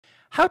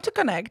How to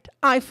connect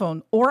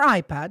iPhone or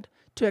iPad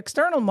to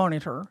external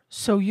monitor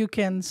so you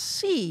can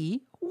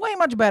see way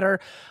much better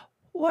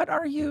what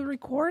are you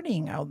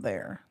recording out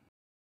there.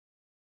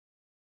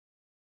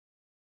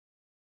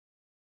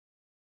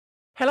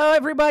 Hello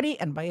everybody,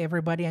 and by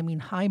everybody I mean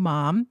hi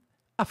mom.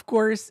 Of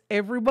course,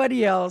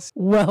 everybody else,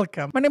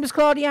 welcome. My name is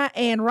Claudia,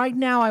 and right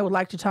now I would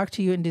like to talk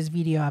to you in this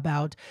video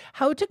about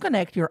how to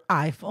connect your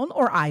iPhone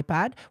or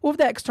iPad with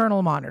the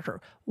external monitor.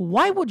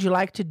 Why would you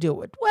like to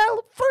do it?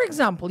 Well, for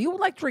example, you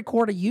would like to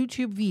record a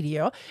YouTube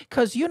video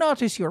because you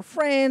notice your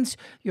friends,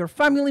 your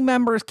family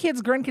members,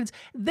 kids, grandkids,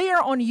 they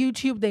are on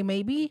YouTube. They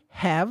maybe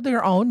have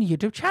their own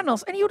YouTube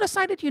channels, and you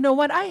decided, you know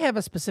what, I have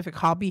a specific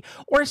hobby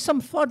or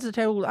some thoughts that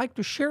I would like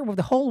to share with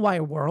the whole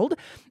wide world.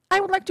 I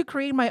would like to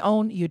create my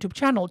own YouTube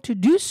channel. To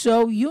do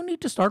so, you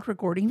need to start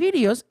recording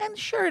videos and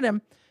share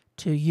them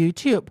to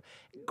YouTube.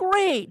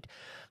 Great.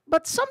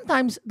 But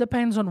sometimes,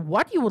 depends on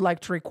what you would like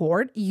to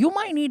record, you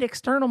might need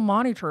external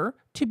monitor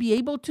to be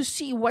able to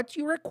see what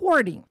you're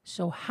recording.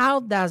 So how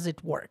does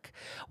it work?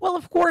 Well,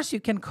 of course, you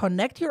can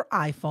connect your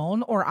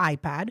iPhone or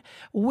iPad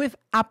with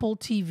Apple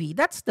TV.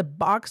 That's the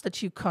box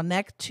that you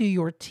connect to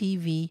your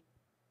TV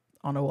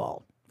on a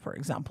wall. For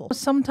example,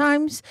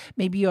 sometimes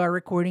maybe you are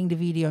recording the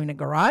video in a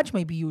garage.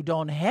 Maybe you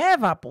don't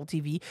have Apple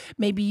TV.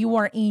 Maybe you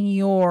are in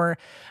your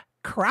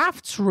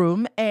crafts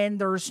room and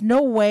there's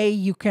no way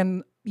you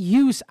can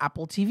use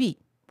Apple TV.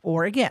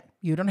 Or again,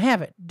 you don't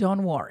have it.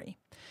 Don't worry.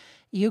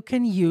 You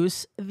can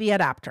use the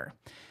adapter.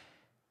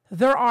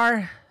 There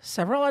are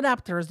several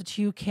adapters that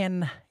you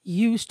can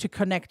use to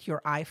connect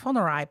your iPhone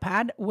or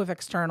iPad with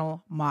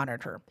external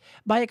monitor.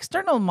 By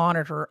external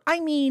monitor,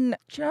 I mean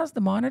just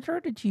the monitor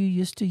that you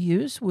used to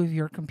use with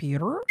your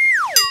computer.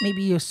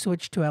 Maybe you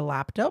switch to a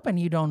laptop and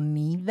you don't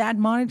need that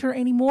monitor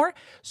anymore.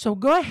 So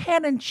go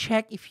ahead and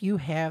check if you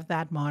have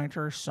that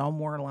monitor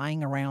somewhere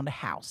lying around the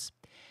house.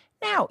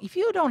 Now, if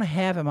you don't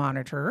have a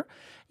monitor,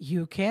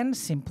 you can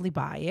simply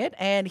buy it.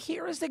 And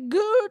here is the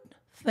good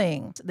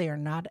thing. They are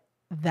not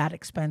that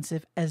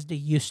expensive as they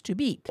used to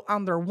be.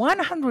 Under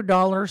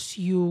 $100,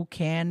 you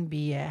can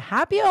be a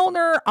happy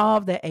owner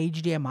of the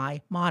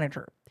HDMI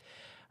monitor.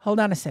 Hold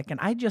on a second.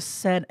 I just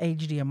said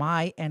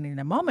HDMI, and in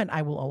a moment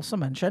I will also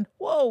mention,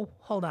 whoa,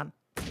 hold on,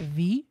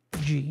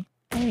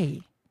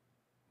 VGA.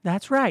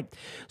 That's right.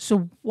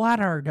 So what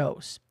are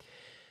those?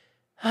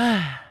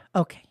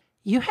 Okay.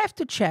 You have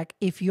to check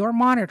if your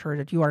monitor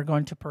that you are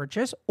going to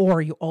purchase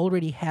or you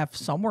already have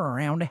somewhere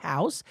around the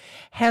house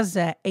has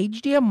a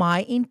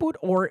HDMI input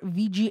or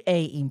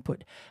VGA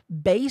input.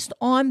 Based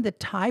on the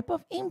type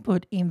of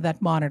input in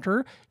that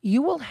monitor,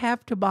 you will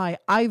have to buy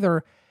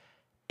either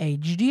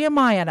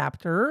HDMI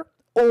adapter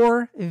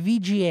or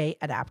VGA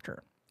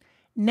adapter.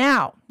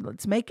 Now,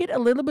 let's make it a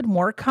little bit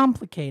more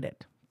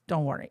complicated.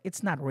 Don't worry,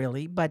 it's not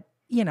really, but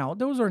you know,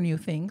 those are new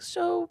things,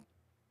 so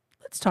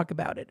let's talk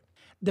about it.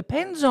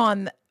 Depends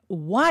on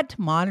what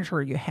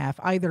monitor you have,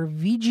 either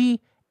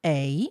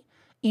VGA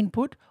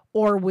input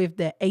or with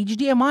the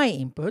HDMI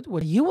input,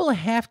 you will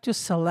have to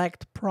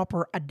select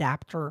proper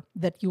adapter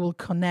that will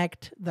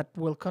connect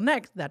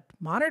that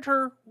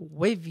monitor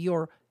with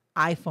your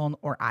iPhone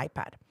or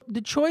iPad.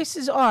 The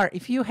choices are,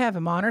 if you have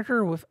a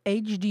monitor with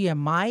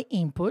HDMI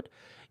input,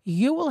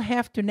 you will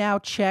have to now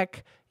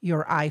check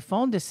your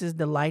iPhone. This is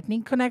the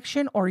Lightning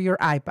connection, or your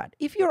iPad.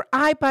 If your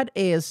iPad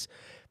is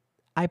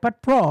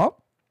iPad Pro,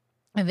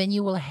 and then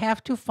you will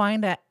have to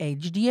find a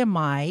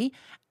HDMI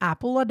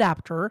Apple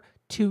adapter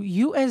to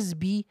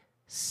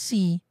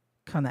USB-C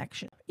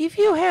connection. If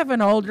you have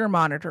an older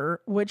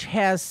monitor which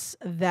has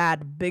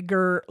that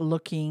bigger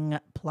looking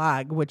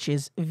plug, which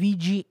is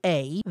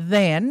VGA,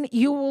 then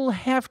you will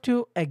have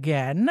to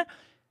again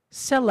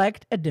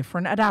select a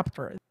different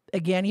adapter.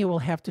 Again, you will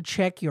have to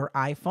check your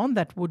iPhone.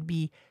 That would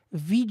be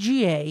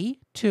VGA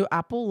to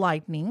Apple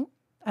Lightning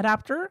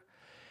adapter.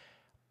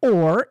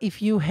 Or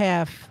if you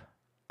have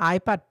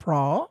iPad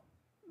Pro,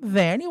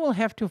 then you will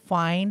have to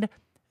find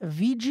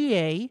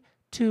VGA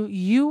to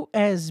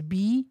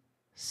USB-C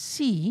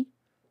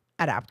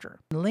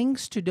adapter.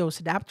 Links to those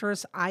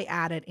adapters I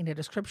added in the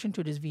description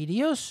to this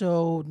video,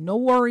 so no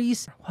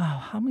worries.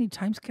 Wow, how many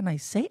times can I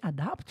say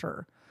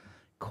adapter?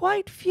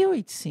 Quite few,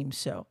 it seems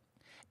so.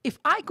 If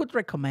I could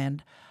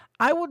recommend,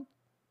 I would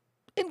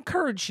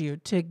encourage you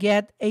to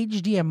get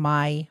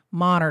HDMI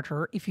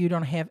monitor. If you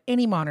don't have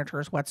any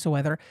monitors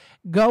whatsoever,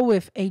 go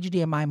with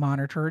HDMI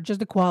monitor.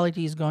 Just the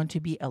quality is going to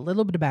be a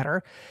little bit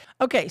better.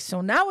 Okay, so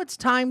now it's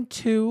time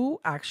to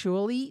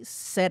actually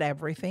set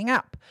everything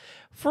up.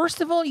 First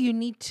of all, you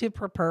need to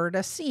prepare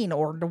the scene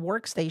or the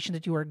workstation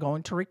that you are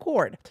going to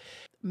record.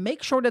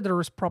 Make sure that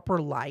there is proper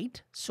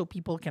light so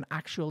people can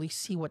actually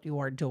see what you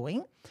are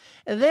doing.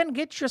 And then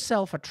get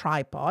yourself a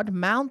tripod,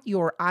 mount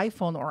your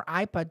iPhone or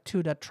iPad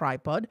to the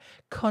tripod,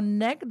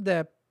 connect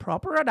the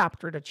proper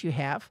adapter that you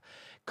have,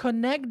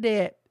 connect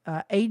the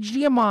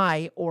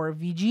HDMI or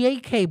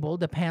VGA cable,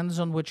 depends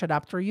on which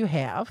adapter you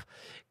have,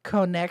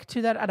 connect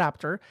to that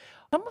adapter.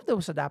 Some of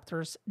those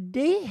adapters,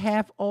 they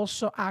have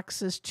also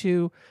access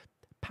to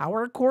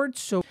power cords,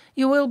 so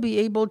you will be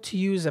able to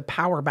use a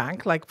power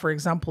bank, like for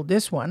example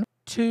this one,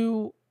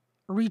 to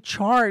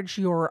recharge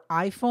your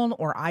iPhone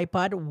or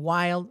iPad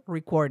while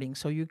recording.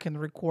 So you can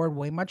record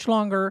way much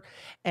longer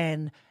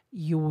and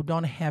you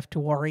don't have to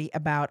worry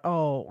about,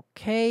 oh,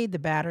 okay, the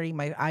battery,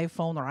 my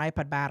iPhone or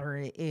iPad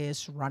battery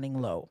is running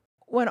low.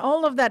 When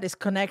all of that is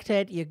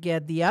connected, you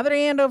get the other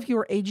end of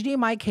your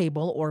HDMI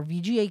cable or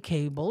VGA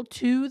cable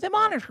to the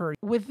monitor.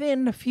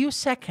 Within a few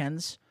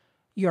seconds,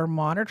 your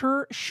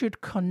monitor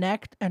should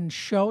connect and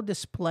show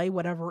display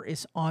whatever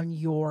is on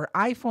your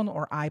iPhone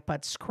or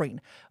iPad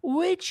screen,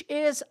 which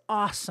is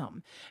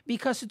awesome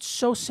because it's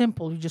so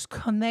simple. You just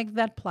connect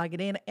that, plug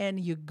it in, and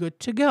you're good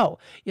to go.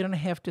 You don't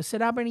have to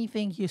set up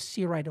anything, you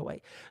see right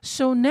away.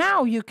 So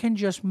now you can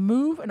just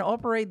move and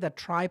operate the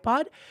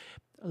tripod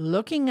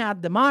looking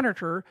at the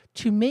monitor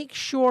to make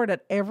sure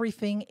that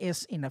everything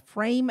is in a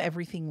frame,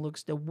 everything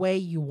looks the way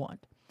you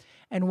want.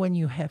 And when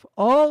you have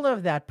all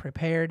of that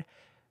prepared,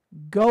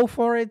 go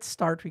for it,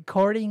 start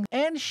recording,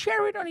 and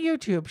share it on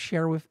YouTube.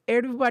 Share with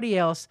everybody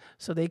else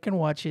so they can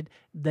watch it,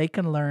 they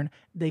can learn,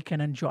 they can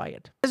enjoy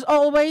it. As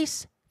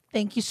always,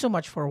 thank you so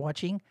much for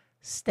watching.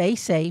 Stay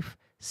safe,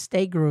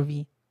 stay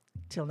groovy.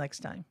 Till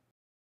next time.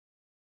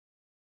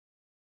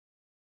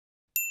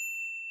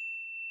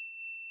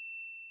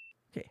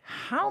 Okay,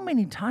 how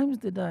many times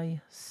did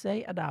I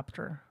say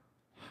adapter?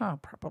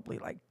 Probably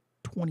like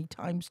 20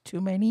 times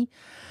too many.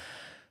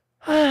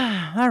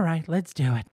 All right, let's do it.